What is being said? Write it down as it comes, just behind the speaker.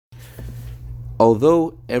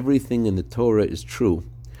Although everything in the Torah is true,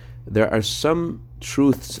 there are some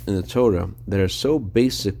truths in the Torah that are so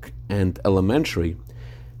basic and elementary.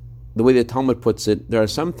 The way the Talmud puts it, there are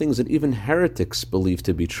some things that even heretics believe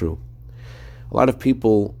to be true. A lot of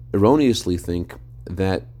people erroneously think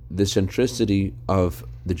that the centricity of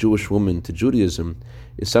the Jewish woman to Judaism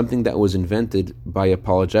is something that was invented by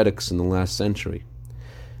apologetics in the last century.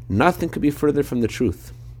 Nothing could be further from the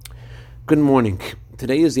truth. Good morning.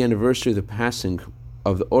 Today is the anniversary of the passing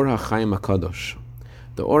of the Or HaChaim HaKadosh.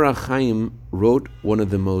 The Or HaChaim wrote one of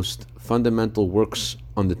the most fundamental works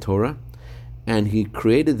on the Torah, and he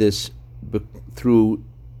created this through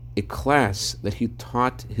a class that he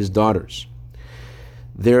taught his daughters.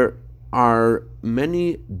 There are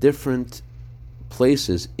many different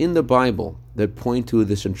places in the Bible that point to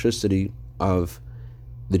the centricity of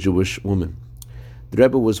the Jewish woman. The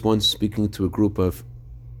Rebbe was once speaking to a group of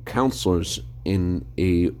counselors in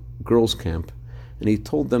a girls' camp, and he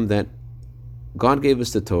told them that God gave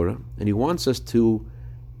us the Torah, and He wants us to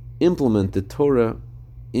implement the Torah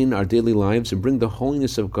in our daily lives and bring the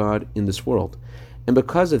holiness of God in this world. And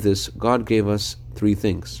because of this, God gave us three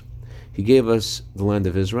things. He gave us the land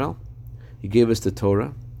of Israel, He gave us the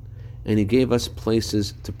Torah, and He gave us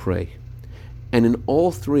places to pray. And in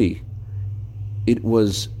all three, it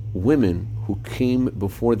was women who came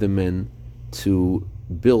before the men to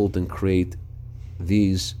build and create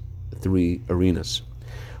these three arenas.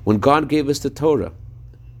 When God gave us the Torah,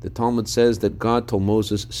 the Talmud says that God told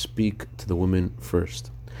Moses, speak to the women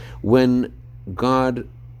first. When God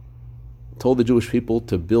told the Jewish people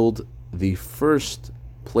to build the first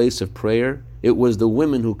place of prayer, it was the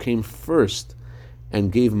women who came first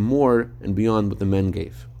and gave more and beyond what the men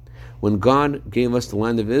gave. When God gave us the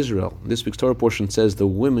land of Israel, this week's Torah portion says the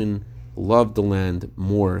women loved the land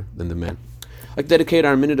more than the men. I'd like to dedicate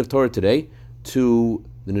our minute of Torah today to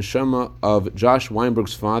the neshama of Josh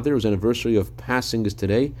Weinberg's father, whose anniversary of passing is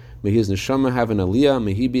today. May his neshama have an aliyah,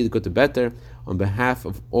 may he be the good to better, on behalf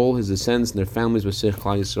of all his descendants and their families with Seich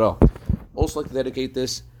Klal Yisrael. Also like to dedicate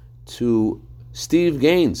this to Steve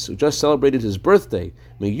Gaines, who just celebrated his birthday.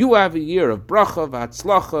 May you have a year of bracha,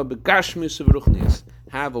 v'hatzlacha, begashmis, v'ruchnias.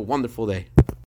 Have a wonderful day.